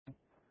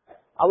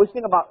I always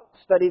think about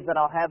studies that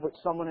I'll have with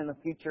someone in the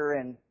future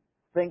and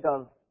think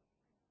of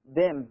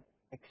them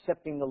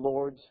accepting the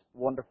Lord's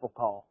wonderful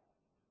call.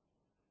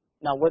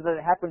 Now, whether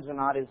it happens or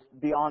not is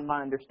beyond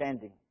my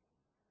understanding.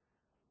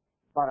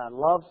 But I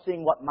love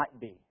seeing what might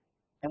be.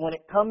 And when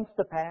it comes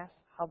to pass,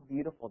 how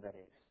beautiful that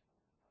is.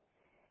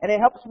 And it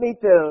helps me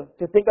to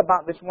think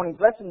about this morning's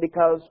lesson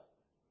because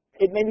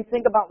it made me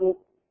think about, well,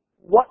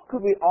 what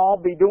could we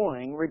all be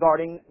doing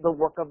regarding the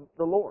work of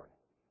the Lord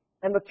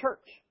and the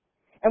church?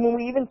 And when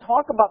we even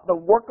talk about the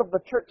work of the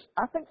church,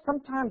 I think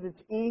sometimes it's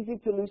easy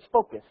to lose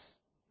focus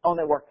on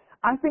that work.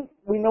 I think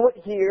we know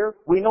it here.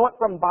 We know it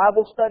from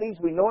Bible studies.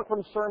 We know it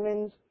from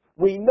sermons.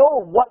 We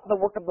know what the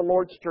work of the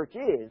Lord's church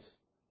is.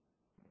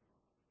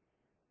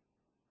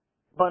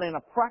 But in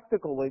a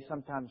practical way,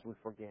 sometimes we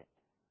forget.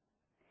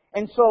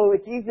 And so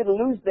it's easy to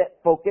lose that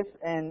focus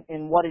and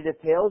in what it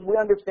entails. We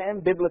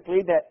understand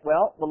biblically that,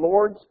 well, the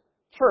Lord's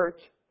church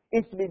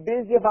is to be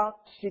busy about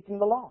seeking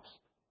the lost.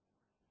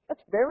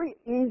 That's very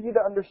easy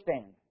to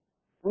understand.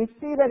 We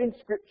see that in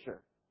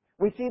Scripture.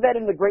 We see that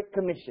in the Great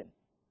Commission.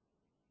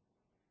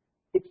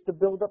 It's to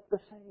build up the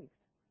saved.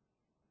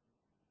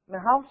 Now,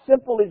 how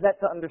simple is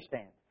that to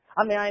understand?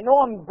 I mean, I know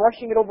I'm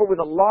brushing it over with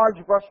a large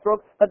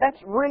brushstroke, but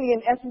that's really,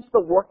 in essence, the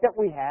work that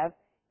we have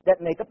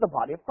that make up the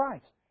body of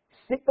Christ.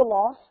 Seek the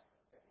lost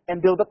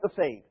and build up the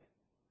saved.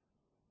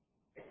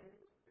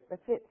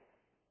 That's it.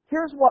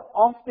 Here's what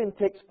often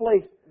takes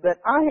place that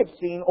I have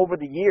seen over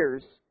the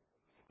years,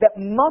 that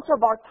much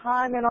of our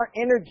time and our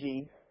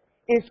energy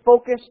is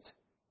focused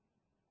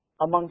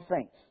among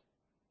saints.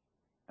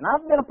 And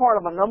I've been a part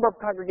of a number of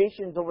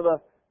congregations over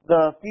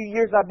the few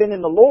years I've been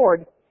in the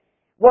Lord.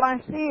 What I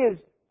see is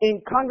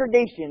in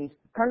congregations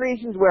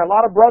where a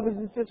lot of brothers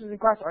and sisters in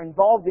Christ are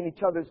involved in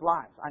each other's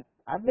lives.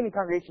 I've been in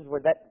congregations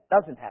where that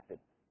doesn't happen.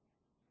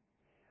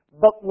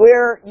 But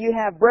where you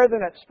have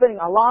brethren that spending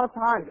a lot of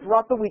time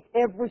throughout the week,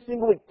 every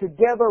single week,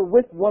 together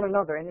with one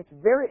another. And it's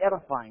very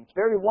edifying. It's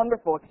very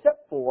wonderful,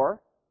 except for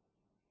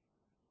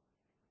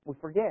we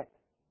forget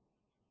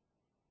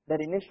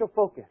that initial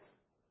focus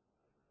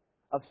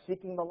of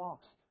seeking the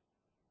lost.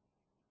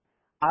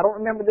 I don't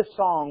remember this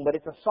song, but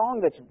it's a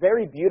song that's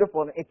very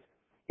beautiful. And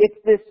it's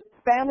this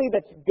family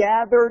that's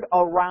gathered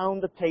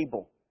around the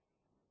table.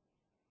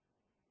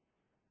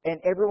 And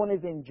everyone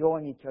is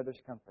enjoying each other's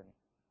company.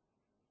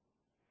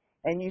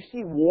 And you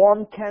see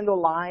warm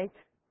candlelight.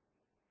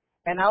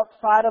 And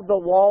outside of the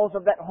walls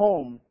of that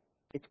home,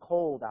 it's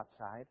cold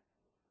outside.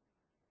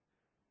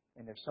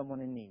 And there's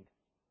someone in need.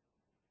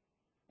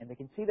 And they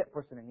can see that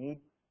person in need,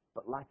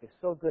 but life is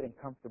so good and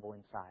comfortable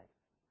inside.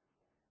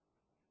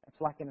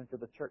 That's likened to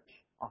the church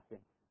often.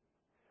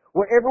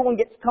 Where everyone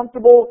gets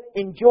comfortable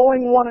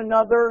enjoying one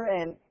another,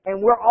 and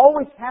we're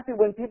always happy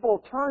when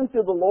people turn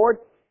to the Lord,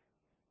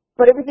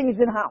 but everything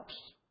is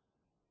in-house.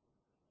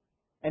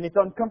 And it's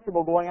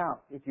uncomfortable going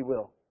out, if you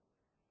will,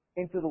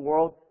 into the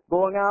world,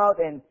 going out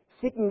and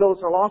seeking those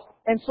who are lost.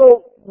 And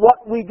so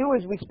what we do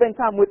is we spend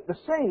time with the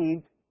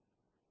saved,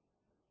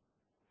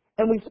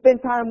 and we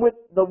spend time with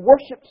the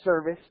worship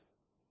service,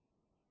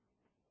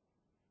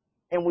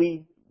 and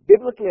we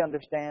biblically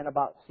understand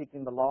about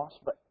seeking the lost,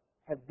 but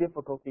have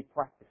difficulty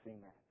practicing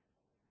that.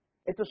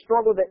 It's a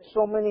struggle that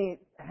so many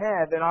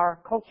have in our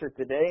culture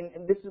today.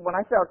 And this is, when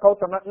I say our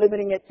culture, I'm not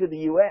limiting it to the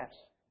U.S.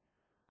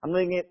 I'm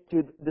limiting it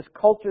to this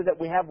culture that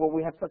we have where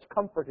we have such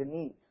comfort and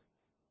ease.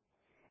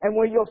 And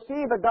where you'll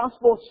see the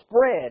gospel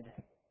spread,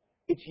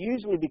 it's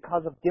usually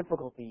because of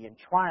difficulty and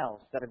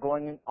trials that are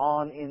going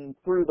on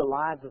through the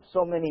lives of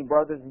so many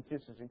brothers and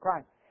sisters in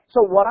Christ.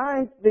 So what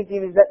I'm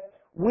thinking is that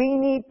we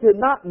need to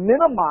not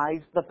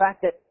minimize the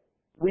fact that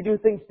we do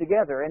things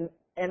together.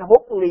 And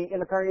hopefully in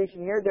the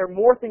congregation here, there are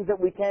more things that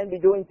we can be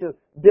doing to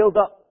build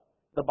up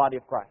the body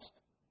of Christ.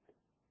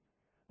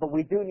 But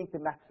we do need to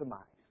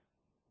maximize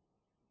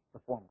the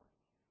former.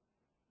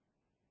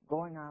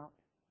 Going out,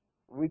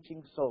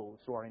 reaching souls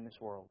who are in this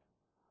world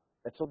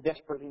that so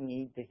desperately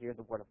need to hear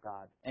the Word of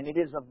God. And it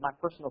is of my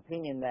personal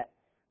opinion that,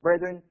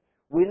 brethren,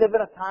 we live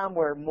in a time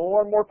where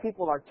more and more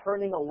people are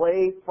turning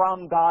away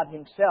from God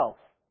Himself.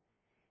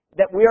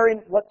 That we are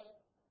in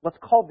what's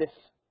called this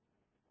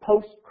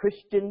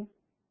post-Christian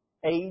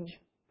age.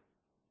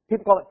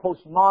 People call it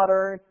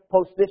postmodern,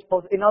 post-this,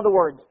 post... In other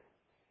words,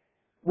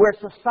 where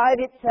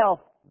society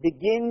itself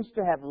begins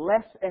to have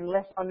less and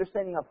less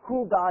understanding of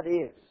who God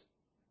is,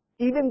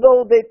 even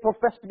though they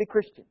profess to be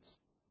Christians.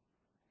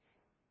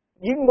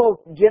 You can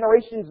go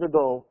generations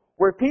ago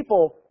where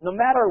people, no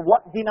matter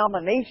what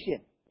denomination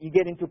you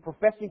get into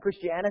professing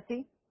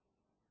Christianity,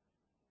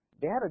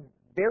 they had a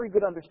very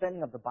good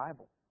understanding of the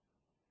Bible.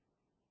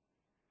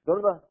 Go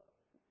to the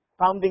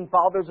founding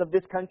fathers of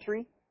this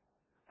country.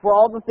 For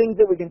all the things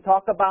that we can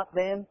talk about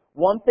them,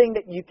 one thing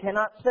that you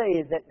cannot say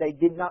is that they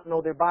did not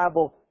know their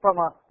Bible from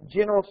a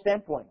general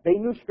standpoint. They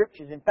knew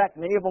Scriptures. In fact,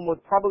 many of them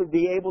would probably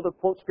be able to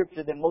quote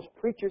Scripture than most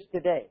preachers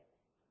today.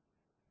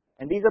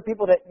 And these are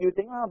people that you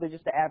think, oh, they're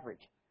just the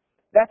average.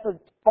 That's a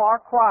far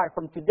cry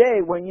from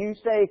today when you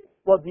say,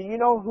 well, do you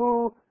know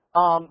who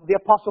the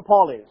Apostle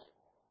Paul is?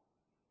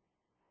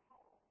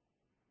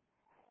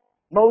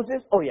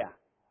 Moses? Oh, yeah.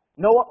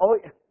 Noah, oh,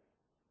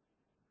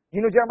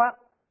 you know Jeremiah?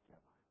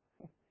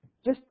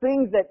 Just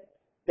things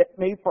that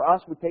maybe for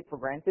us we take for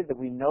granted, that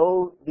we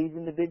know these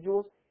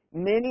individuals.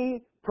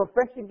 Many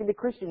professing to be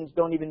Christians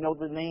don't even know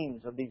the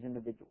names of these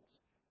individuals.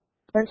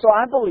 And so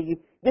I believe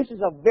this is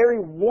a very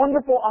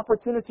wonderful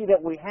opportunity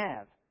that we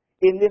have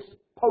in this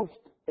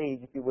post-age,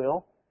 if you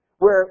will,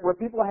 where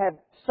people have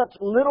such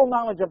little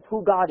knowledge of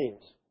who God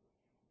is.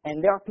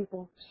 And there are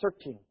people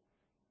searching,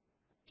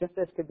 just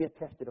as could be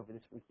attested over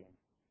this weekend.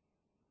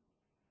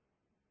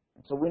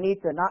 And so we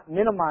need to not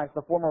minimize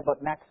the former,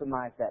 but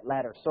maximize that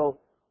latter. So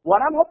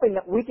what I'm hoping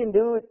that we can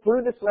do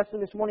through this lesson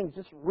this morning is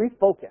just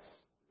refocus.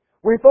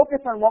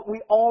 Refocus on what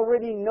we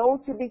already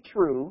know to be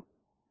true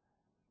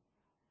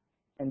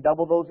and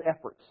double those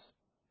efforts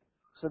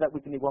so that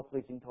we can be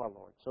well-pleasing to our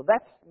Lord. So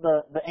that's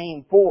the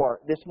aim for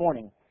this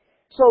morning.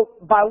 So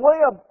by way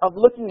of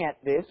looking at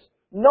this,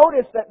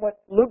 notice that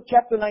what Luke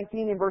chapter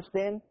 19 and verse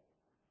 10,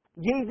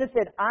 Jesus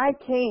said, I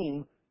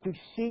came to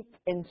seek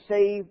and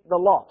save the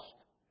lost.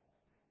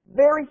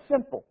 Very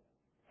simple.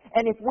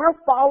 And if we're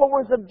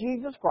followers of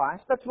Jesus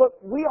Christ, that's what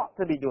we ought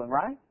to be doing,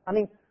 right? I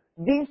mean,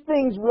 these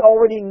things we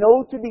already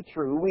know to be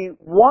true. We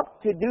want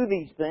to do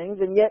these things,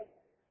 and yet,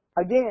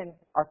 again,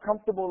 our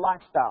comfortable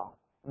lifestyle,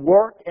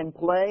 work and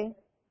play,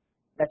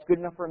 that's good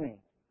enough for me.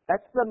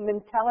 That's the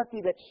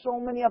mentality that so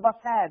many of us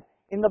have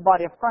in the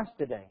body of Christ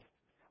today.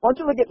 Why don't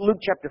you look at Luke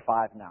chapter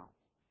 5 now?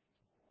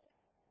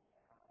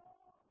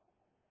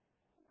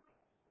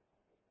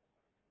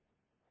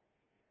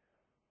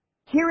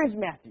 Here is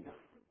Matthew,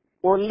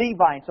 or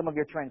Levi in some of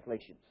your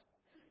translations.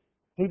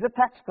 He's a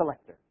tax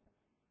collector.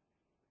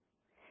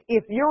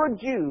 If you're a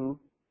Jew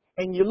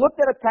and you looked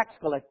at a tax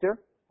collector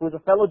who was a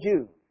fellow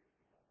Jew,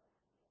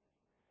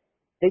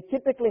 they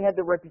typically had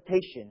the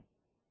reputation,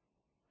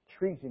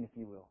 treason, if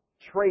you will,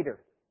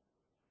 traitor.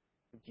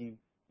 You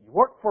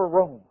work for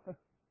Rome.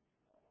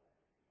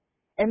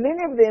 And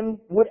many of them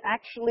would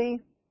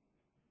actually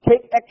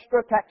take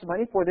extra tax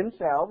money for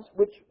themselves,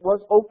 which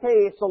was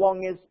okay so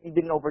long as you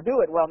didn't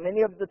overdo it. Well,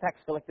 many of the tax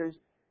collectors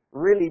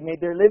really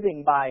made their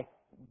living by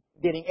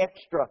getting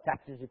extra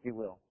taxes, if you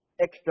will,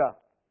 extra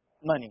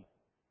money.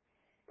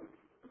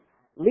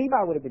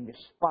 Levi would have been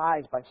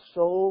despised by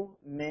so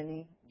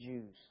many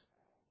Jews.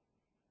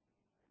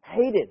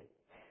 Hated.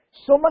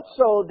 So much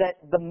so that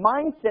the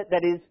mindset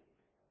that is,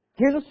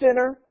 here's a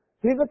sinner,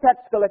 here's a tax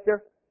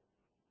collector.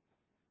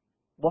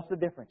 What's the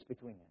difference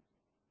between them?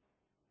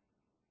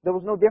 There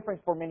was no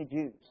difference for many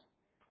Jews.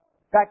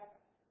 In fact,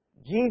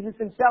 Jesus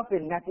himself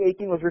in Matthew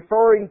 18 was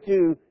referring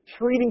to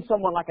treating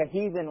someone like a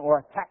heathen or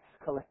a tax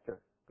collector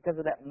because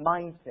of that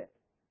mindset.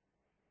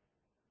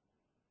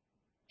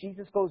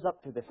 Jesus goes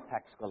up to this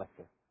tax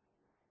collector.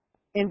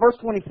 In verse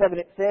 27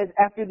 it says,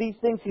 after these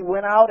things he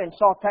went out and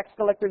saw a tax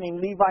collector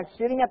named Levi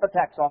sitting at the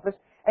tax office,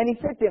 and he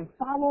said to him,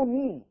 follow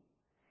me.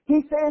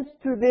 He says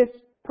to this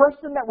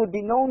person that would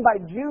be known by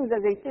Jews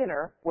as a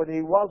sinner, whether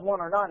he was one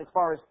or not as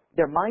far as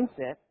their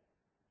mindset,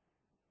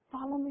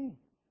 follow me.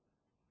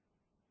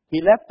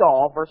 He left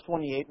all, verse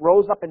 28,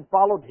 rose up and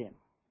followed him.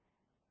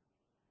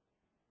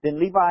 Then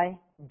Levi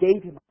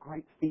gave him a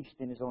great feast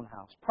in his own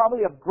house,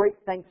 probably of great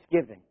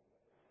thanksgiving.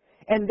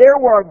 And there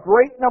were a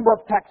great number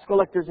of tax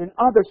collectors and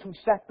others who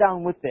sat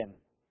down with them.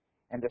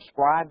 And the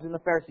scribes and the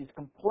Pharisees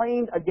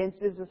complained against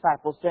his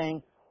disciples,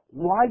 saying,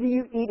 why do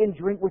you eat and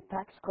drink with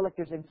tax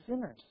collectors and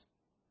sinners?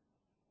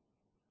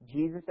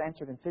 Jesus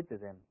answered and said to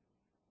them,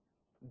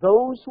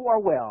 those who are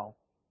well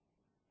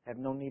have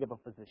no need of a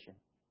physician,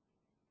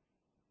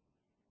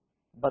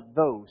 but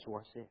those who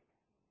are sick.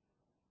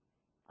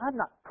 I have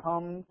not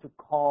come to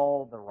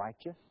call the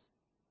righteous,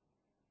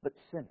 but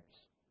sinners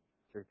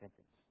to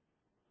repentance.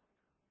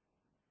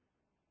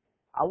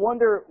 I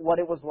wonder what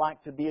it was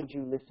like to be a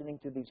Jew listening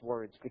to these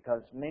words,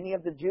 because many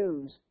of the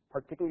Jews,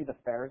 particularly the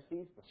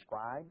Pharisees, the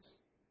scribes,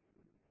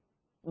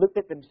 looked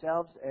at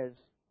themselves as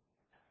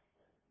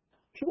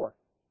pure,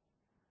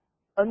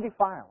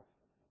 undefiled.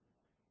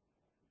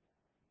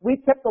 We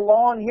kept the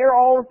law, and here are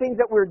all the things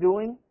that we're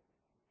doing.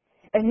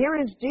 And here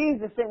is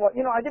Jesus saying, well,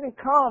 I didn't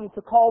come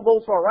to call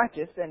those who are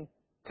righteous, and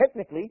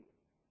technically,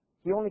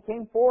 He only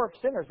came for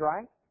sinners,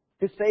 right?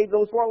 To save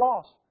those who are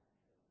lost.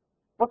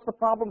 What's the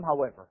problem,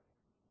 however?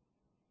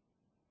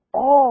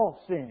 All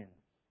sin.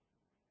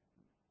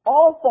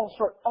 All fall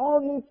short. All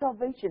need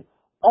salvation.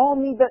 All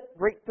need that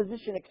great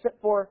physician, except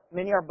for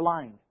many are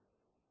blind.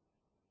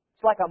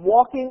 It's like I'm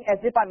walking as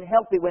if I'm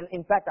healthy when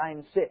in fact I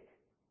am sick.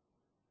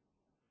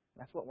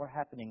 That's what was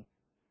happening.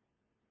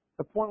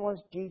 The point was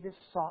Jesus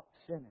sought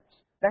sinners.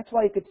 That's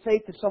why He could say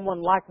to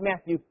someone like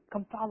Matthew,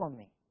 come follow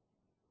me.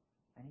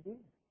 And He did.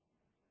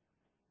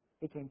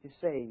 He came to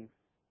save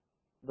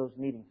those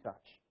needing such.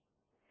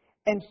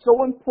 And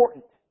so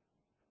important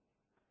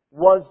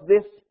was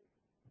this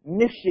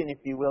mission, if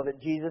you will, that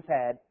Jesus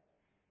had,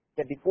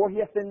 that before He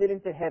ascended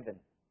into heaven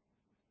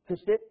to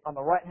sit on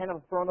the right hand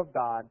of the throne of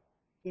God,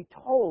 He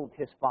told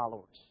His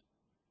followers,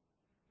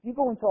 you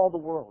go into all the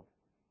world,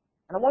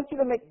 and I want you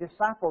to make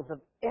disciples of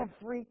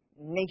every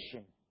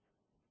nation.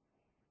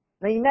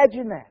 Now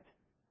imagine that.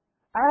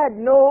 I had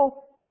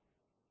no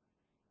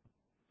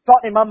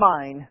thought in my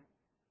mind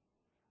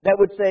that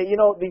would say,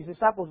 these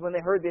disciples, when they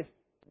heard this,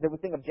 they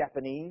would think of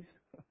Japanese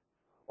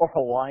or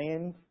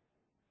Hawaiians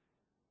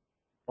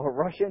or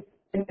Russian.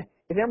 In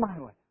their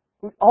mind,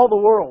 all the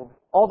world,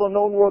 all the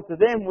known world to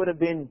them would have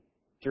been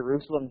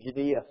Jerusalem,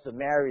 Judea,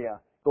 Samaria,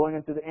 going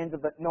into the ends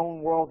of the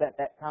known world at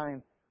that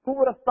time. Who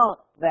would have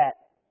thought that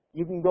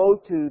you can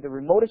go to the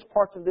remotest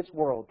parts of this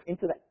world,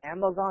 into the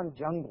Amazon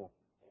jungle,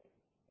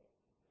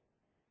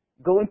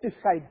 go into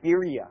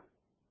Siberia,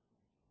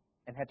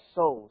 and have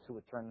souls who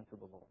would turn into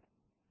the Lord?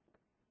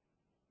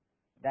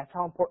 That's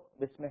how important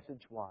this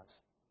message was,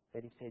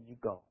 that He said, you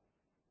go,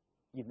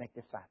 you make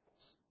disciples.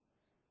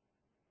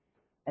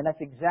 And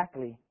that's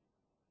exactly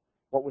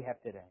what we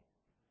have today.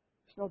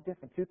 It's no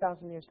different.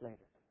 2,000 years later,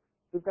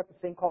 we've got the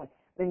same calling.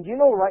 And do you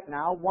know right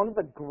now, one of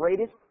the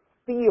greatest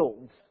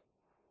fields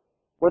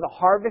where the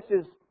harvest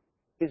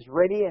is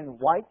ready and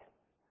white?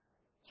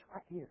 It's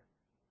right here.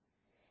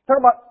 Talk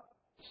about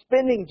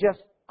spending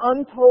just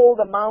untold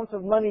amounts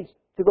of money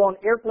to go on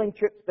airplane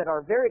trips that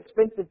are very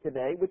expensive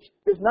today, which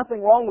there's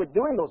nothing wrong with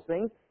doing those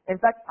things. In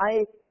fact,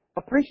 I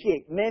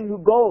appreciate men who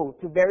go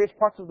to various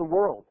parts of the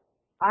world.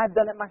 I've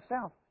done it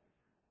myself.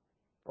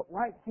 But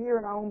right here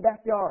in our own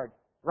backyard,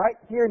 right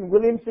here in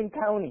Williamson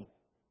County,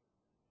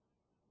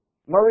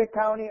 Murray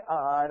County,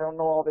 I don't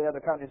know all the other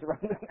counties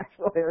around the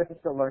Nashville area, I'm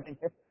still learning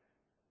it.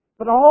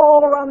 But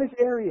all around this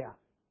area,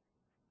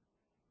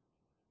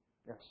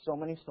 there are so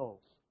many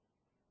souls.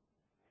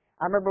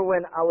 I remember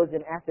when I was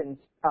in Athens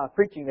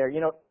preaching there,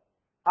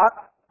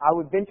 I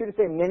would venture to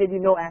say many of you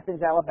know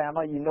Athens,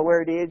 Alabama. You know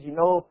where it is. You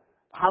know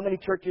how many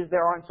churches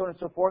there are and so on and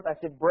so forth. I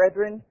said,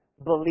 brethren,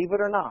 believe it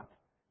or not,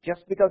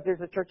 just because there's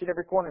a church at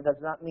every corner does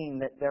not mean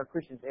that there are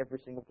Christians every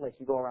single place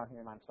you go around here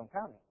in Limestone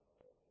County.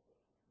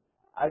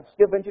 I'd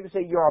still venture to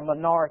say you're a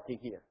minority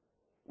here.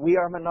 We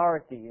are a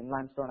minority in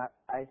Limestone.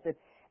 I said,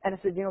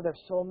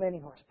 there's so many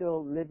who are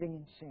still living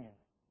in sin,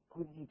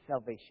 who need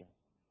salvation.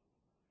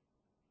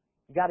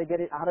 You got to get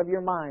it out of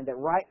your mind that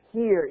right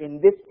here in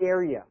this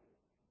area,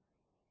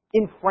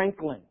 in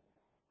Franklin,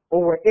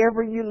 or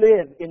wherever you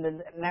live in the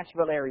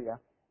Nashville area,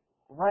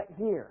 right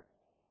here,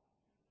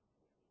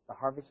 the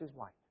harvest is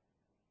white.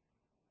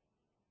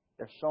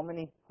 There's so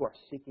many who are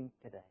seeking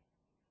today.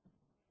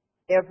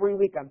 Every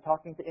week I'm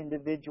talking to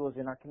individuals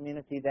in our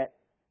community that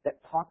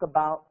talk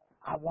about,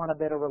 I want a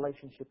better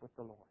relationship with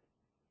the Lord.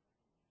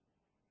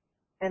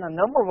 And a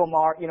number of them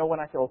are, when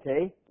I say,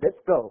 okay, let's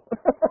go.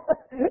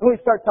 We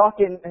start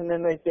talking, and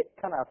then they get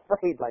kind of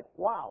afraid, like,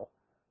 wow,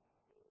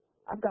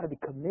 I've got to be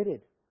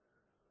committed.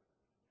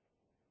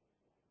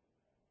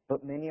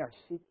 But many are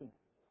seeking.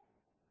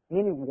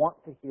 Many want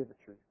to hear the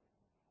truth.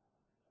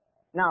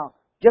 Now,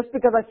 just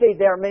because I say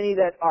there are many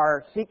that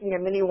are seeking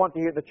and many want to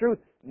hear the truth,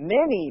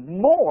 many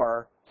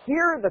more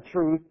hear the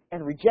truth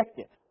and reject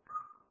it.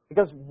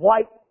 Because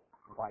wide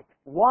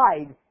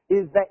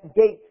is that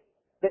gate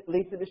that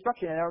leads to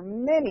destruction. And there are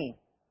many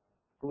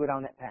who go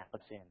down that path of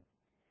sin.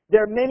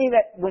 There are many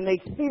that when they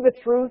see the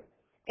truth,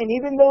 and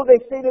even though they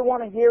say they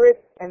want to hear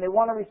it and they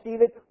want to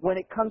receive it, when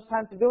it comes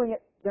time to doing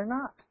it, they're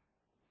not.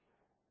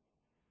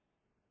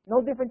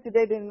 No different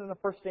today than in the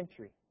first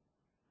century.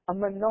 A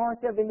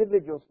minority of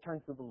individuals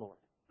turn to the Lord.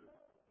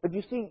 But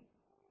you see,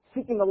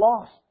 seeking the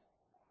lost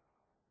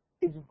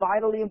is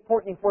vitally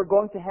important if we're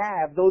going to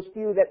have those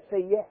few that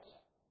say yes.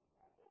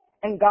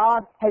 And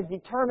God has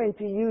determined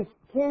to use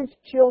His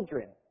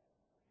children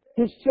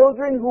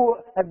who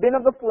have been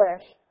of the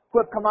flesh, who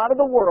have come out of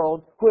the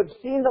world, who have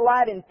seen the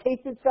light and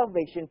tasted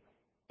salvation,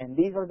 and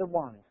these are the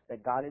ones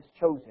that God has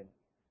chosen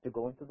to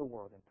go into the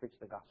world and preach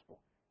the gospel.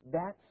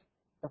 That's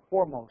the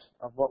foremost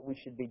of what we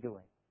should be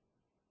doing.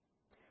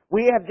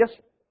 We have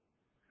just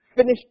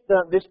finished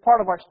this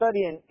part of our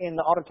study in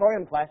the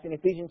auditorium class in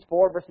Ephesians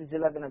 4, verses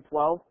 11 and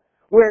 12,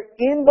 where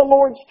in the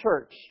Lord's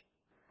church,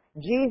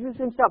 Jesus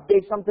Himself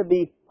gave some to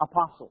be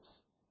apostles,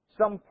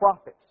 some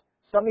prophets,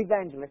 some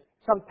evangelists,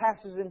 some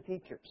pastors and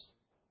teachers.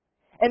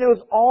 And it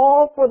was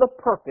all for the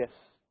purpose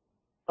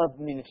of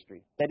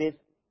ministry, that is,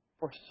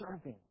 for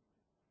serving.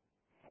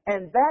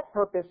 And that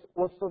purpose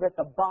was so that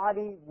the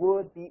body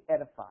would be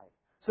edified,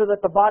 so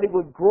that the body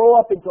would grow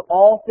up into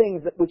all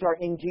things which are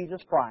in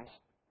Jesus Christ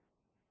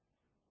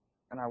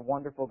and our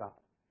wonderful God.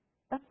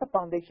 That's the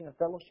foundation of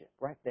fellowship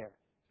right there.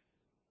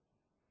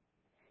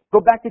 Go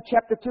back to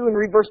chapter 2 and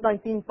read verse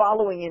 19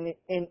 following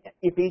in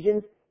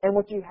Ephesians, and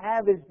what you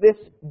have is this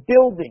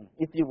building,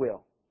 if you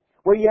will,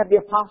 where you have the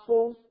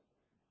apostles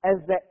as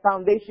that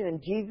foundation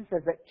and Jesus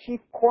as that chief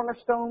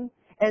cornerstone,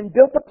 and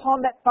built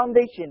upon that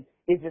foundation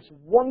is this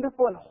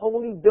wonderful and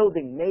holy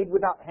building made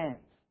without hands.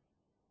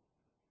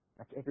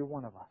 That's every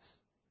one of us.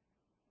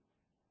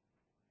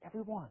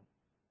 Every one.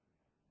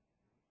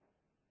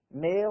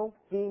 Male,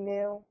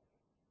 female,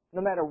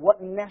 no matter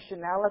what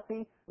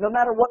nationality, no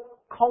matter what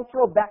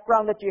cultural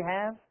background that you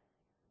have,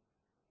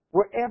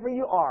 wherever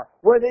you are,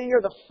 whether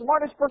you're the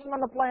smartest person on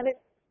the planet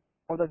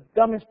or the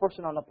dumbest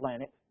person on the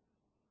planet.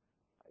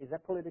 Is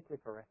that politically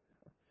correct?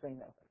 Saying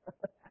that?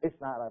 It's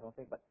not, I don't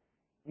think, but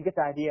you get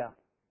the idea.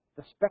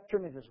 The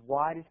spectrum is as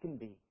wide as can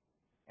be,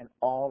 and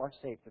all are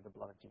saved through the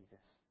blood of Jesus.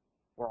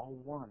 We're all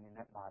one in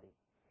that body.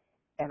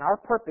 And our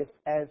purpose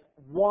as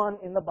one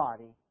in the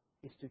body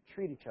is to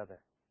treat each other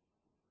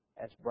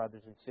as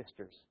brothers and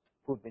sisters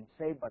who have been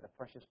saved by the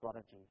precious blood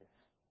of Jesus.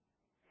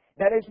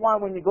 That is why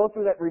when you go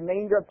through that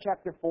remainder of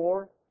chapter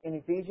 4 in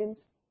Ephesians,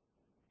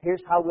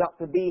 here's how we ought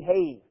to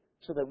behave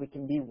so that we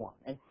can be one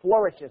and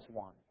flourish as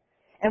one.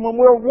 And when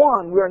we're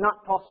one, we are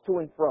not tossed to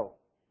and fro.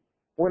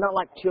 We're not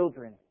like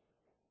children.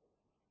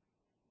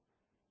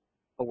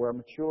 But we're a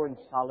mature and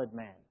solid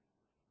man,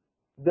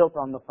 built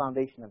on the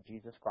foundation of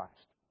Jesus Christ.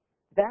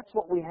 That's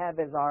what we have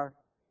as our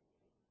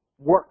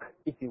work,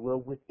 if you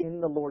will,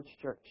 within the Lord's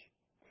church.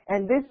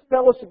 And this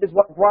fellowship is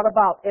what brought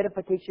about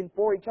edification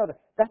for each other.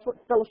 That's what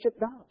fellowship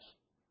does.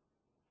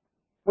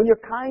 When you're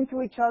kind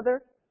to each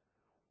other,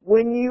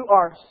 when you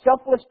are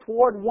selfless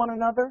toward one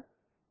another,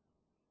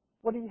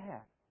 what do you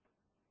have?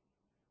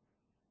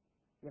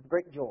 You have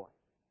great joy.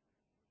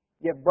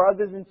 You have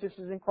brothers and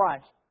sisters in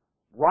Christ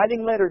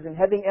writing letters and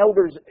having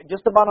elders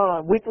just about on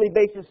a weekly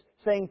basis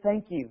saying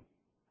thank you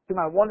to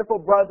my wonderful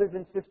brothers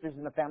and sisters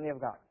in the family of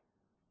God.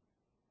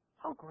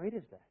 How great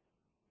is that?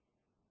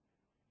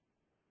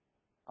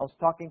 I was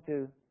talking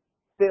to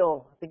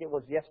Phil, I think it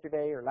was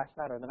yesterday or last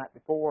night or the night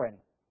before, and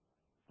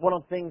one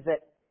of the things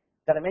that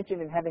I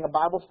mentioned in having a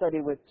Bible study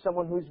with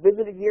someone who's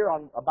visited here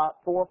on about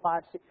 4,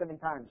 5, 6, 7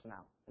 times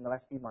now in the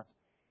last few months.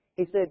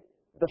 He said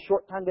the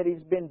short time that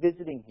he's been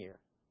visiting here,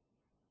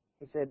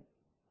 he said,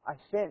 I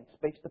sense,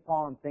 based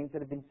upon things that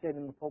have been said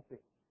in the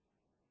pulpit,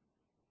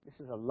 this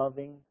is a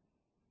loving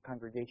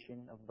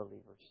congregation of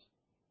believers.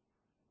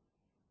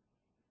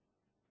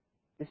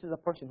 This is a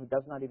person who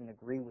does not even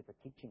agree with the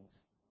teachings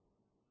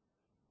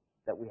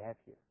that we have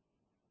here.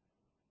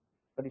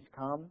 But he's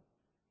come,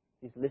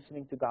 he's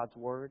listening to God's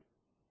Word,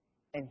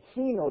 and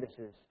he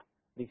notices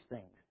these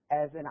things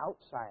as an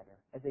outsider,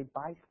 as a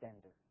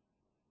bystander.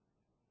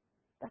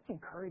 That's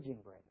encouraging,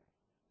 brethren.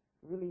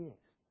 It really is.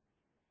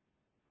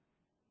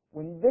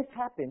 When this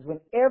happens,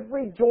 when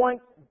every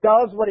joint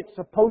does what it's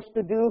supposed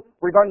to do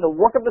regarding the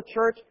work of the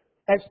church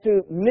as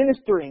to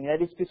ministering,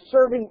 that is to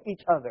serving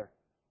each other,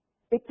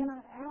 it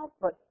cannot help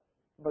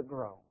but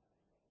grow.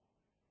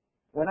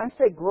 When I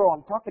say grow,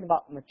 I'm talking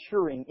about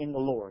maturing in the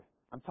Lord.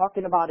 I'm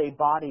talking about a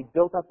body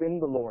built up in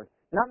the Lord.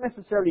 Not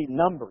necessarily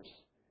numbers.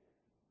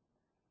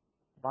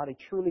 A body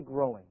truly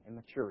growing and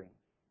maturing.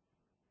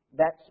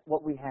 That's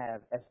what we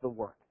have as the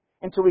work.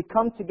 And so we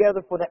come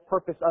together for that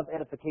purpose of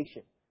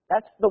edification.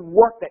 That's the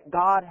work that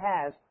God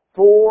has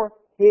for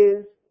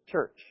His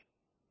church.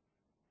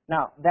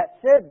 Now, that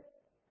said,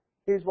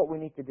 here's what we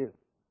need to do.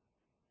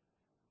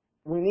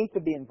 We need to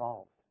be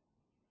involved.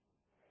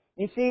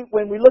 You see,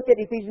 when we look at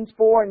Ephesians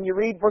 4 and you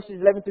read verses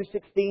 11 through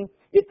 16,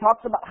 it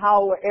talks about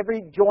how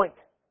every joint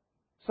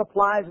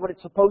supplies what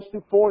it's supposed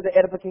to for the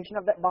edification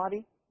of that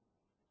body.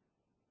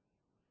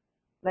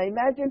 Now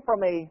imagine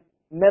from a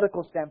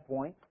medical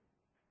standpoint,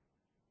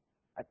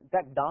 in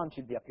fact, Don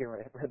should be up here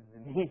rather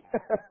than me.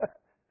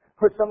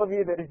 For some of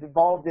you that is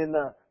involved in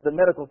the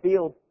medical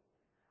field,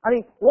 I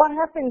mean, what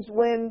happens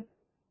when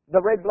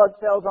the red blood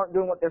cells aren't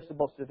doing what they're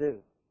supposed to do?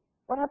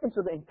 What happens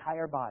to the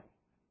entire body?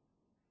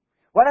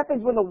 What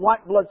happens when the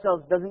white blood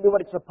cells doesn't do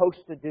what it's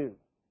supposed to do?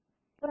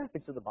 What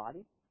happens to the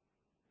body?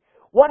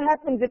 What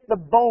happens if the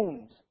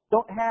bones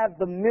don't have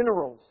the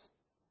minerals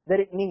that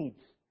it needs?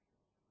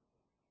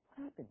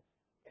 What happens?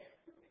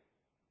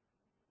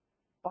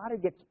 The body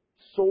gets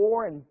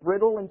sore and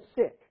brittle and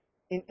sick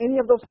in any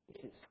of those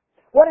cases.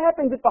 What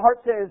happens if the heart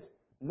says,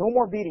 no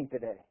more beating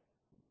today?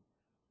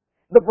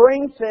 The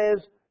brain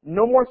says,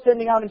 no more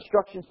sending out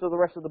instructions to the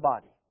rest of the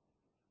body.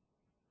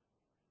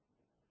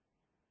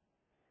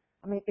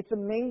 I mean, it's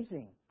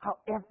amazing how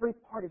every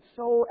part is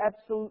so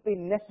absolutely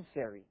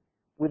necessary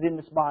within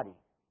this body.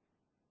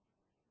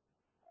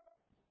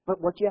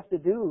 But what you have to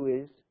do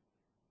is,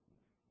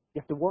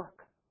 you have to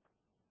work.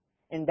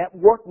 And that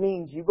work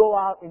means you go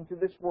out into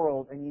this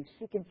world and you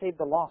seek and save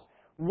the lost.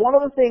 One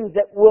of the things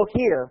that we'll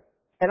hear,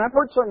 and I've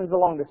heard sermons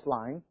along this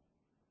line,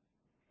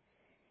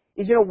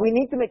 is, we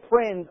need to make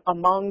friends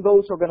among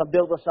those who are going to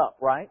build us up,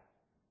 right?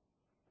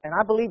 And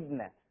I believe in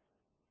that.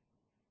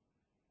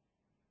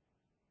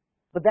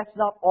 But that's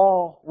not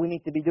all we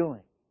need to be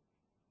doing.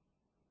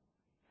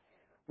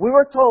 We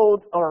were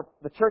told, or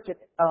the church at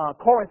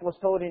Corinth was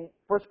told in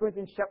 1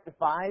 Corinthians chapter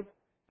 5,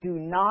 do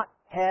not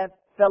have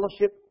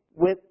fellowship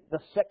with the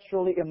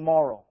sexually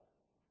immoral.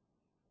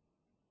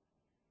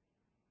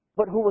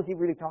 But who was he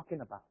really talking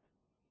about?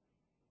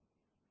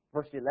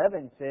 Verse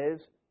 11 says,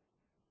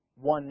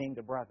 one named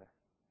a brother.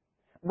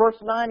 Verse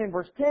 9 and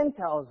verse 10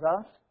 tells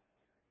us,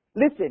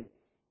 listen,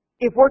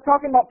 if we're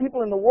talking about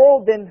people in the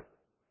world, then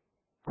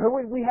where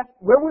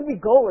would we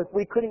go if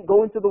we couldn't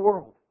go into the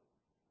world?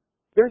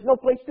 There's no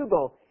place to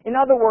go. In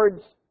other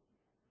words,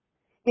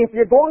 if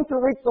you're going to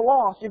reach the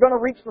lost, you're going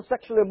to reach the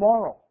sexually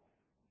immoral.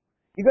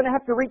 You're going to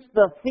have to reach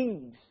the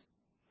thieves.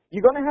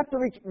 You're going to have to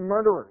reach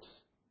murderers.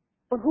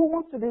 But who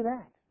wants to do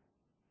that?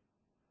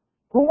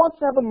 Who wants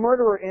to have a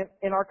murderer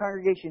in our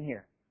congregation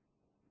here?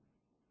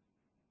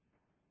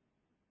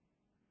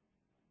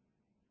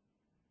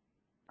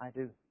 I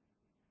do.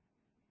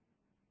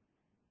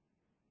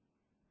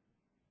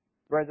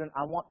 Brethren,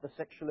 I want the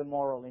sexually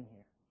immoral in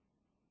here.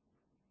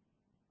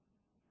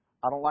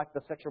 I don't like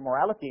the sexual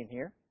morality in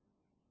here.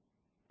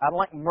 I don't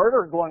like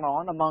murder going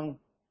on among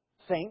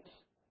saints.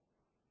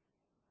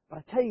 But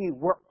I tell you,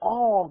 we're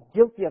all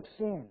guilty of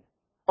sin,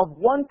 of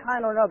one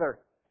kind or another.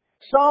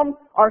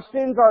 Our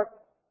sins are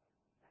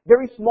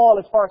very small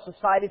as far as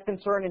society is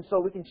concerned, and so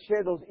we can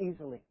share those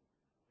easily.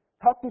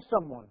 Talk to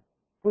someone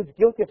who's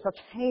guilty of such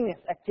heinous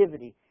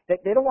activity that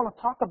they don't want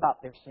to talk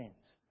about their sins.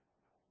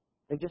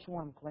 They just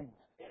want them cleansed.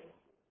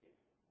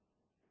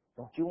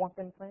 Don't you want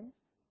them cleansed?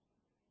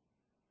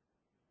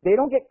 They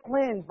don't get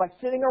cleansed by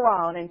sitting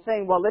around and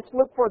saying, well, let's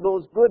look for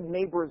those good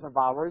neighbors of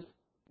ours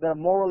that are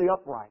morally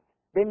upright.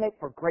 They make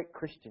for great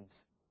Christians.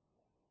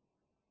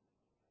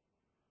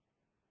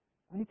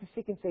 We need to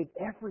seek and save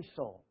every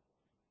soul.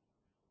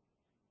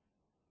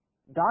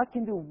 God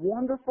can do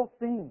wonderful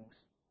things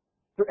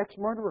through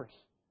ex-murderers.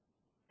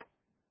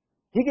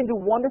 He can do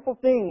wonderful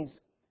things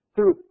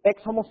through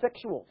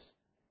ex-homosexuals.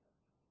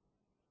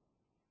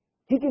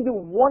 He can do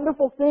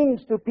wonderful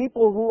things to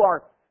people who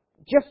are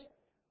just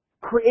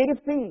creative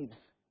thieves.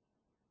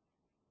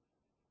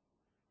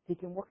 He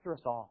can work through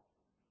us all.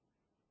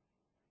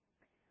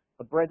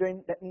 But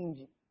brethren, that means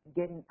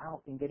getting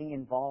out and getting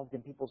involved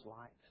in people's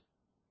lives.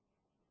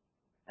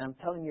 And I'm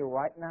telling you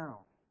right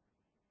now,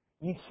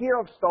 you hear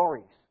of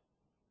stories.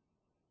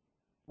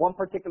 One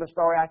particular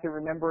story I can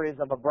remember is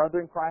of a brother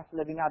in Christ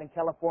living out in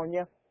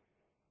California.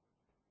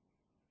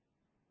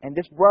 And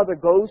this brother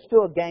goes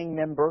to a gang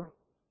member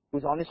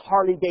who's on his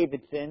Harley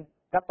Davidson,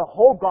 got the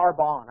whole garb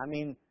on. I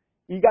mean,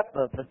 you got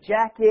the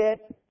jacket,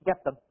 you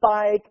got the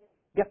bike,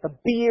 you got the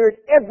beard,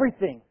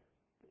 everything.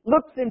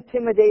 Looks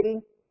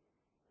intimidating.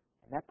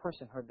 And that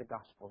person heard the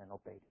gospel and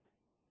obeyed it.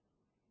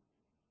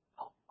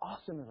 How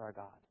awesome is our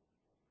God.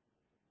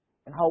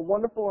 And how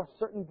wonderful a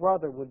certain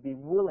brother would be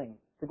willing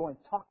to go and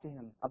talk to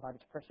him about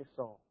his precious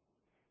soul.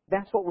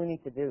 That's what we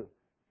need to do.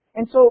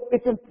 And so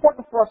it's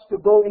important for us to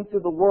go into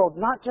the world,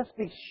 not just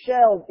be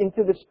shelved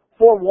into this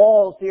four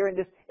walls here and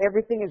this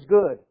everything is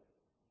good.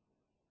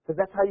 Because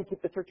that's how you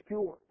keep the church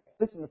pure.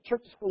 Listen, the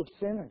church is full of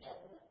sinners.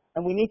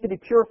 And we need to be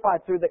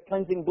purified through the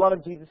cleansing blood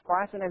of Jesus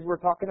Christ. And as we're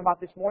talking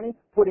about this morning,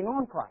 putting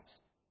on Christ.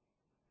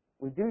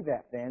 We do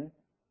that then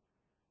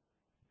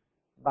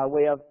by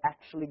way of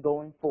actually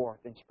going forth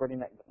and spreading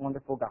that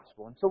wonderful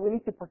gospel. And so we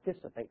need to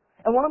participate.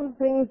 And one of the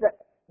things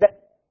that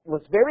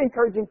was very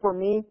encouraging for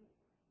me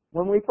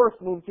when we first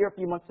moved here a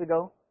few months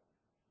ago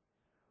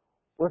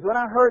was when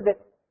I heard that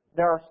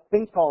there are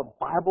things called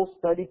Bible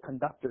study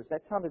conductors.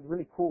 That sounded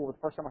really cool the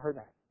first time I heard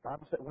that.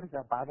 Bible study, what is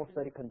that? Bible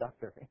study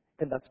conductor?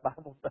 Conducts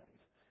Bible studies.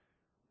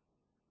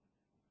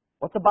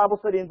 What's a Bible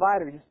study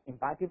inviter? You just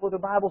invite people to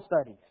Bible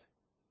studies.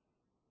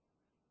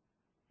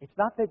 It's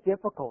not that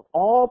difficult.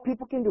 All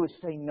people can do is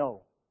say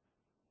no.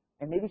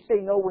 And maybe say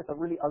no with a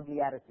really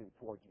ugly attitude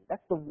towards you.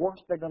 That's the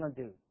worst they're going to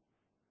do.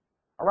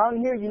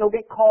 Around here, you don't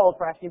get called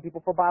for asking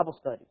people for Bible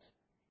studies.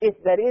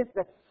 If that is,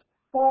 that's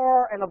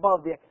far and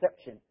above the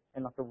exception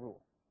and not the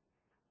rule.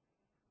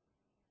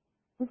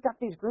 We've got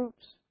these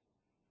groups.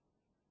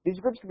 These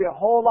groups could be a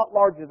whole lot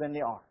larger than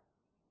they are.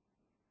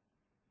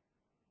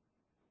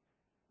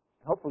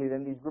 Hopefully,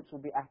 then, these groups will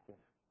be active.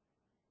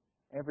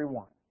 Every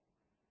one.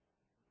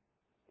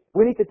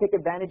 We need to take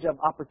advantage of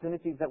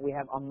opportunities that we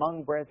have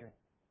among brethren.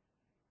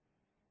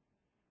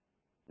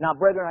 Now,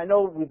 brethren, I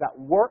know we've got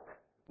work,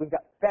 we've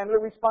got family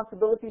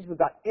responsibilities, we've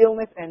got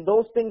illness, and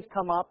those things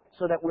come up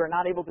so that we're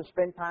not able to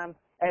spend time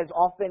as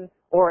often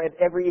or at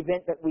every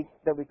event that we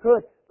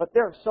could. But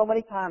there are so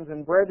many times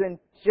when brethren,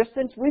 just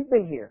since we've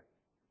been here,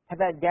 have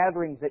had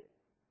gatherings that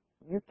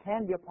you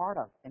can be a part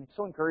of, and it's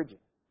so encouraging.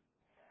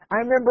 I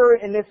remember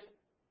in this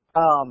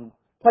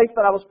place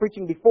that I was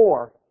preaching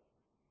before,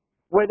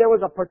 where there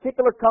was a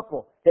particular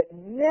couple that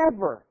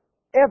never,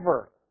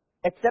 ever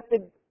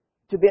accepted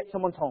to be at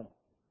someone's home.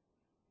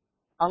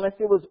 Unless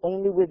it was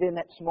only within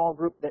that small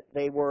group that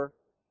they were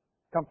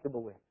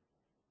comfortable with.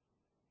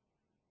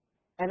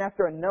 And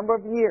after a number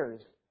of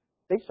years,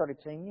 they started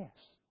saying yes.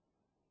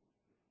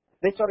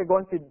 They started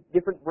going to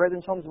different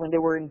brethren's homes when they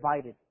were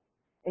invited.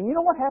 And you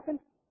know what happened?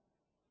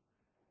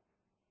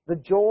 The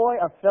joy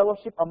of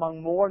fellowship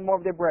among more and more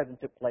of their brethren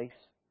took place.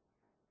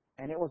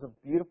 And it was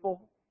a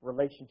beautiful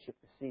relationship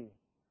to see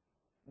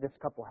this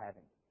couple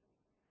having.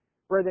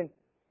 Brethren,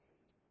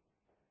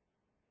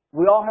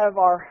 we all have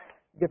our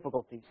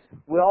difficulties.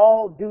 We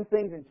all do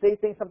things and say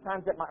things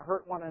sometimes that might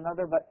hurt one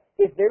another, but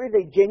if there is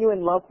a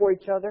genuine love for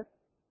each other,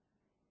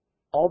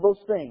 all those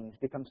things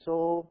become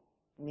so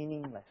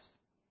meaningless.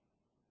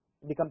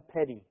 They become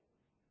petty.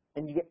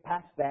 And you get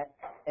past that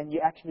and you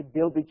actually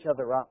build each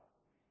other up.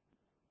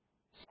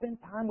 Spend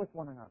time with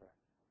one another.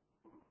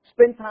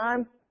 Spend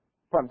time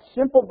from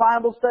simple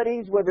Bible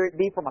studies, whether it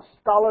be from a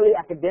scholarly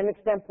academic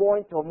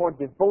standpoint to a more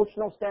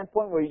devotional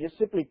standpoint where you just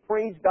simply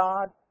praise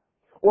God,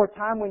 or a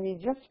time when you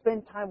just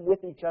spend time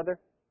with each other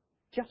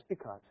just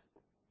because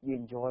you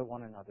enjoy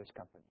one another's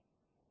company.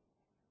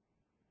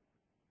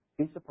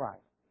 Be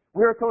surprised.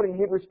 We are told in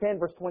Hebrews 10,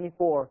 verse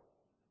 24,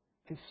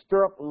 to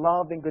stir up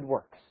love and good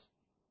works.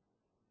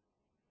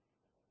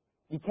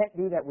 You can't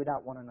do that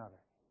without one another.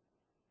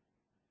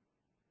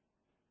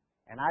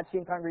 And I've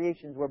seen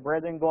congregations where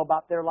brethren go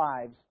about their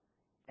lives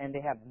and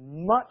they have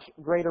much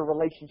greater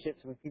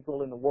relationships with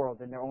people in the world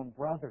than their own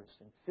brothers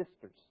and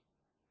sisters.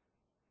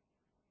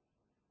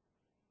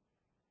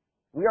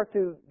 We are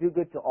to do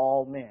good to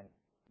all men,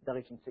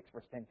 Galatians 6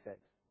 verse 10 says,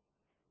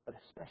 but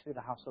especially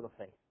the household of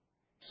faith.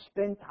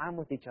 Spend time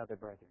with each other,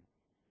 brethren.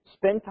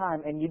 Spend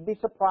time, and you'd be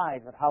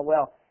surprised at how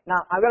well. Now,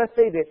 I've got to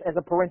say this as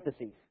a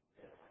parenthesis.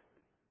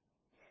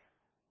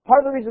 Part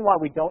of the reason why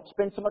we don't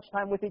spend so much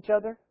time with each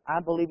other, I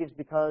believe, is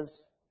because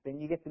then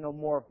you get to know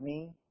more of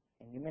me,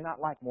 and you may not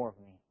like more of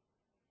me.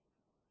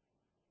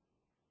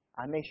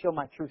 I may show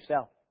my true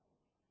self.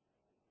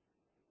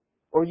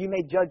 Or you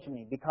may judge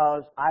me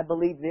because I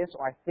believe this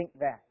or I think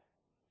that.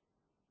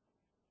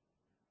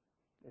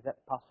 Is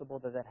that possible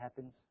that that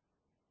happens?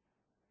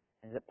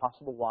 Is it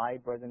possible why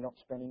brethren don't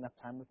spend enough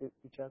time with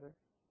each other?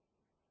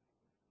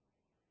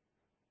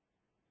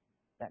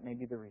 That may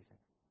be the reason.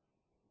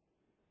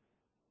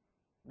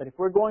 But if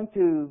we're going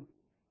to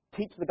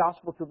teach the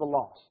gospel to the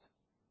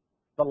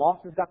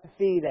lost has got to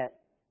see that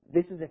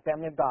this is a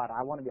family of God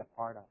I want to be a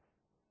part of.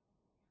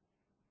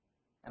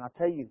 And I'll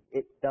tell you,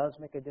 it does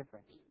make a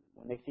difference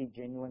when they see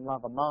genuine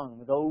love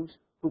among those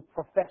who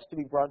profess to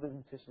be brothers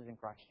and sisters in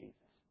Christ Jesus.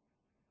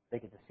 They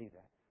get to see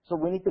that. So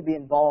we need to be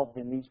involved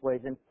in these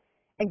ways.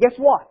 And guess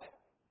what?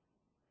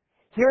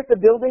 Here at the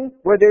building,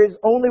 where there is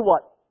only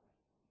what?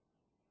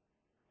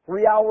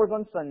 3 hours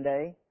on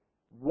Sunday,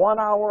 1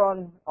 hour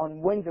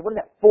on Wednesday. What is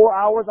that? 4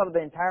 hours out of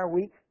the entire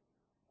week?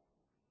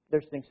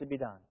 There's things to be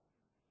done.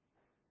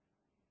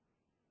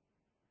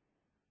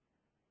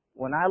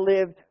 When I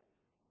lived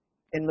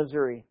in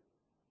Missouri,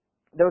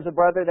 there was a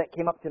brother that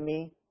came up to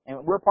me, and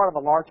we're part of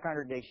a large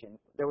congregation.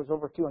 There was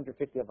over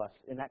 250 of us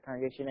in that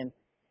congregation.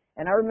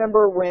 And I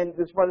remember when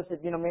this brother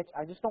said, Mitch,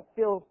 I just don't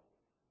feel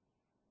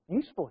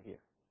useful here.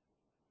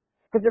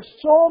 Because there's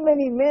so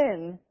many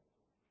men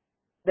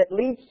that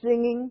lead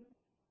singing,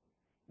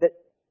 that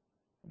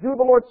do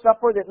the Lord's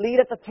Supper, that lead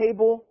at the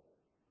table,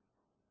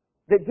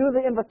 that do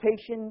the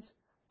invitations.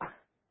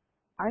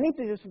 I need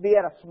to just be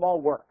at a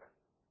small work.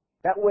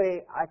 That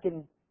way I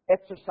can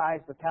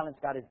exercise the talents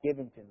God has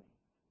given to me.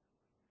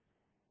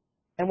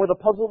 And with a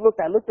puzzled look,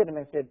 I looked at him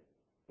and said,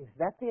 is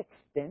that the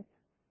extent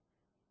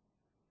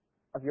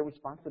of your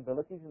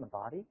responsibilities in the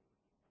body?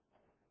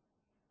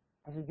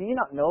 I said, do you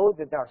not know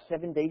that there are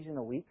 7 days in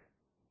a week?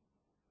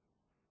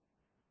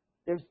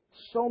 There's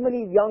so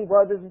many young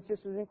brothers and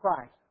sisters in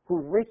Christ who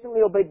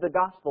recently obeyed the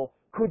gospel.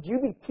 Could you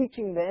be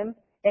teaching them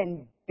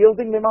and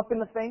building them up in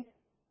the faith?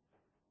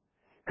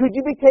 Could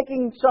you be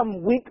taking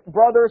some weak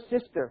brother or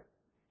sister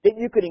that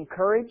you could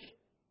encourage?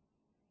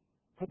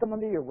 Take them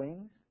under your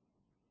wings?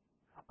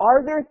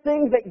 Are there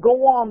things that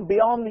go on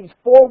beyond these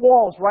 4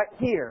 walls right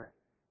here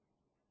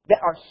that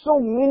are so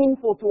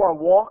meaningful to our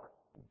walk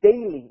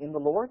daily in the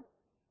Lord?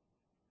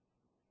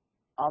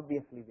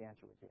 Obviously, the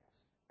answer was yes.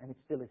 And it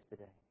still is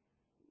today.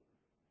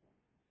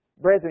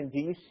 Brethren, do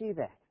you see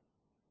that?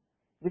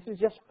 This is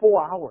just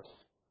 4 hours.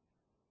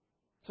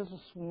 It's just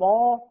a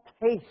small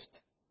taste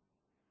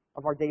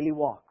of our daily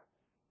walk.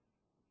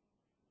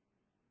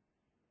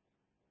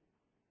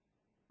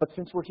 But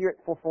since we're here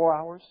for 4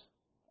 hours,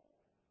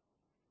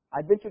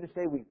 I venture to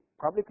say we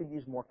probably could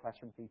use more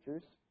classroom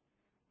teachers.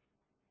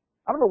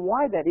 I don't know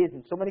why that is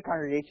in so many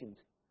congregations.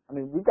 I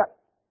mean, we've got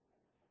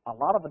a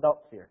lot of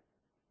adults here.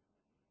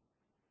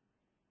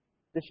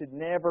 This should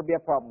never be a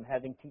problem,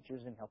 having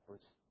teachers and helpers.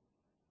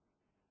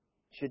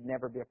 Should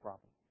never be a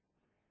problem.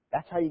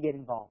 That's how you get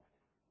involved.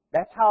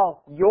 That's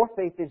how your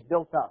faith is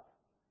built up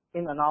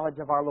in the knowledge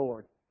of our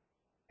Lord,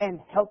 and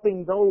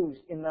helping those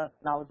in the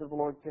knowledge of the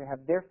Lord to have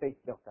their faith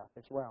built up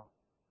as well.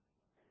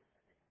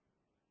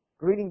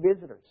 Greeting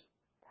visitors.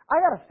 I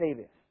got to say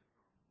this,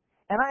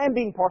 and I am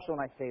being partial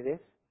when I say this.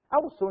 I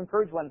was so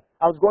encouraged when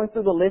I was going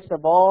through the list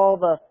of all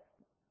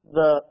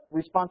the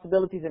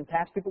responsibilities and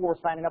tasks people were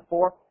signing up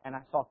for, and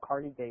I saw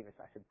Cardi Davis.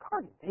 I said,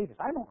 Cardi Davis,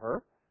 I know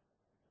her.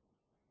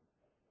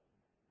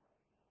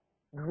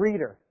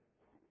 Greeter.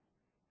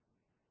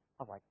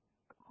 I was like,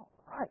 all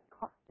right,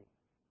 Cardi.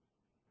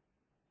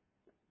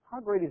 How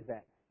great is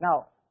that?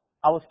 Now,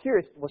 I was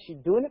curious, was she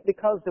doing it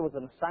because there was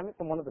an assignment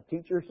from one of the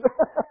teachers?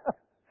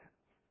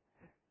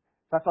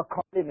 So I saw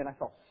Cardi and then I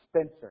saw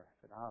Spencer.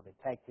 I said, oh, they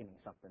tag teaming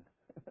something.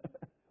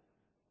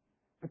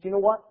 But you know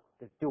what?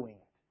 They're doing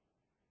it.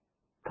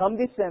 Come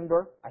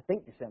December, I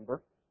think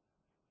December,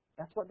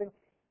 that's what they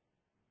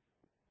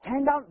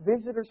hand out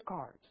visitors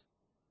cards.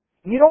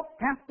 You don't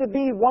have to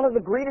be one of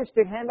the greeters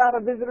to hand out a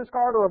visitor's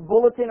card or a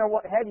bulletin or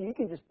what have you. You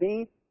can just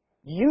be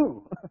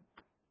you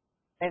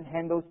and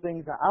hand those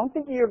things out. I don't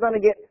think you're going to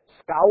get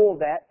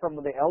scowled at from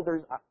the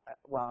elders.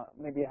 Well,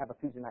 maybe I have a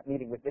Tuesday night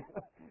meeting with them.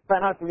 Try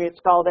not to get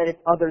scowled at if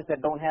others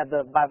that don't have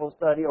the Bible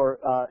study or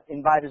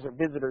inviters or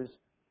visitors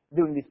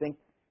doing these things.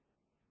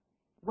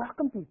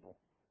 Welcome people.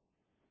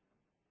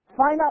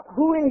 Find out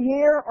who in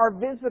here are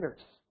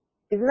visitors.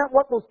 Isn't that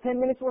what those 10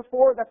 minutes was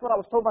for? That's what I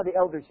was told by the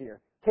elders here.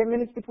 10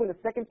 minutes between the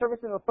second service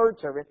and the third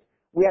service.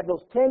 We had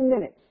those 10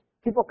 minutes.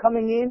 People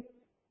coming in,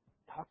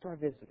 Talk to our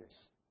visitors.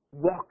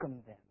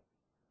 Welcome them.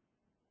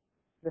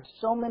 There's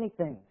so many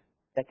things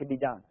that can be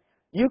done.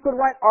 You could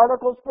write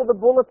articles for the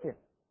bulletin.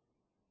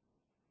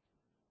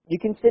 You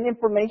can send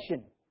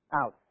information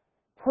out.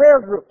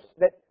 Prayer groups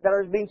that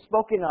are being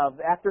spoken of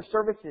after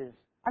services.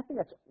 I think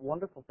that's a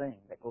wonderful thing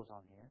that goes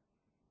on here.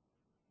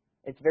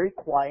 It's very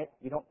quiet.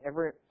 You don't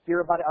ever hear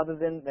about it other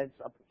than that's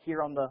up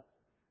here on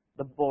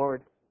the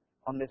board,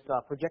 on this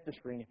projector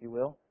screen, if you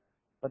will.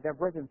 But there are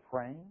brethren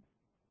praying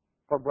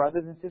for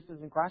brothers and sisters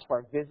in Christ, for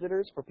our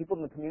visitors, for people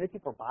in the community,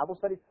 for Bible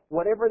studies,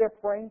 whatever they're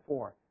praying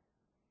for.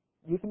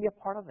 You can be a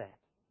part of that.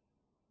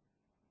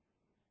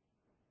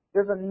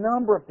 There's a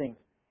number of things.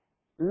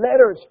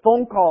 Letters,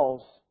 phone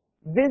calls,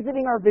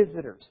 visiting our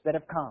visitors that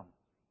have come.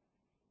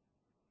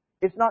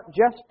 It's not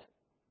just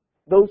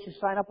those who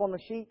sign up on the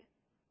sheet.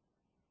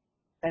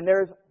 And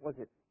there's,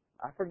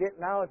 I forget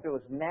now if it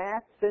was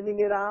Nat sending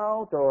it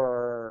out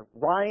or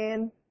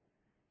Ryan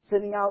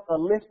sending out a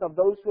list of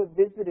those who have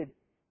visited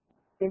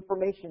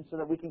information so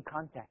that we can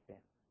contact them.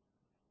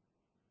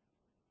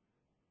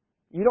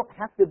 You don't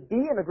have to be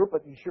in a group,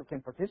 but you sure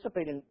can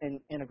participate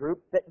in a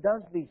group that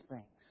does these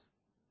things.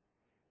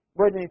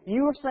 Brethren, if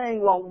you are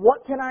saying, well,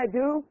 what can I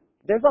do?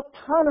 There's a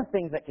ton of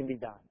things that can be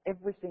done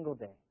every single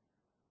day.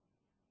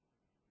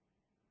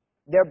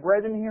 There are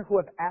brethren here who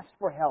have asked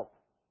for help.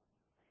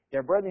 There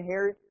are brethren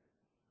here,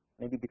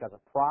 maybe because of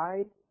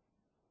pride,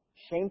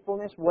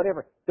 shamefulness,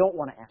 whatever, don't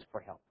want to ask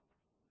for help.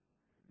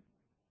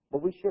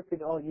 But we sure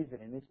could all use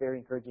it, and it's very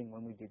encouraging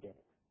when we do get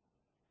it.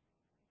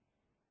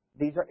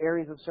 These are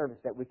areas of service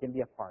that we can be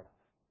a part of.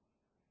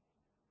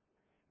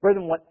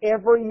 Brethren,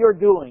 whatever you're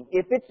doing,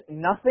 if it's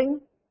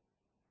nothing,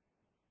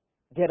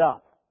 get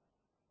up.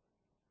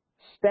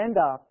 Stand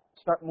up,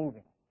 start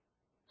moving.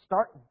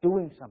 Start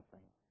doing something.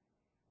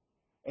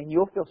 And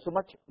you'll feel so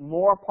much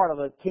more a part of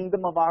the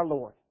kingdom of our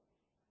Lord.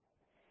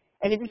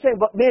 And if you say,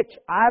 but Mitch,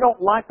 I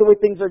don't like the way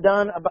things are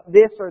done about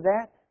this or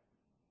that,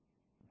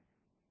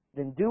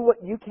 then do what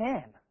you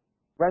can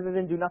rather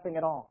than do nothing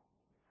at all.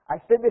 I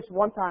said this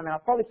one time, and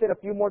I've probably said it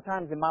a few more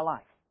times in my life.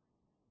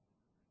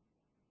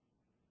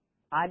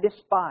 I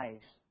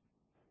despise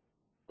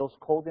those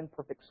cold,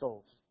 imperfect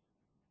souls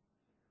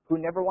who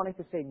never wanted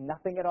to say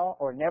nothing at all,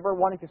 or never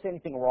wanted to say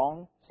anything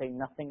wrong, say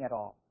nothing at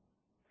all.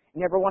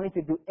 Never wanting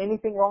to do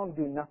anything wrong,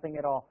 do nothing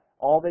at all.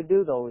 All they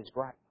do, though, is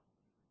gripe.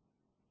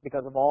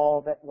 Because of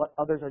all that what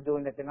others are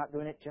doing, that they're not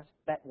doing it just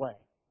that way.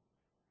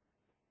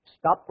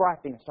 Stop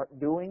griping and start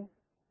doing,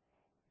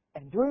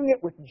 and doing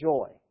it with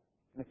joy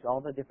makes all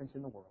the difference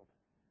in the world.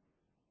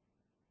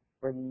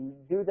 When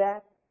you do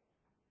that,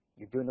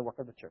 you're doing the work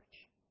of the church.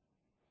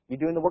 You're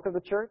doing the work of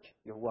the church,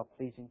 you're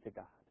well-pleasing to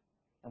God.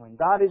 And when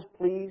God is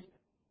pleased,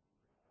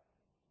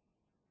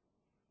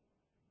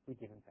 we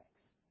give Him thanks.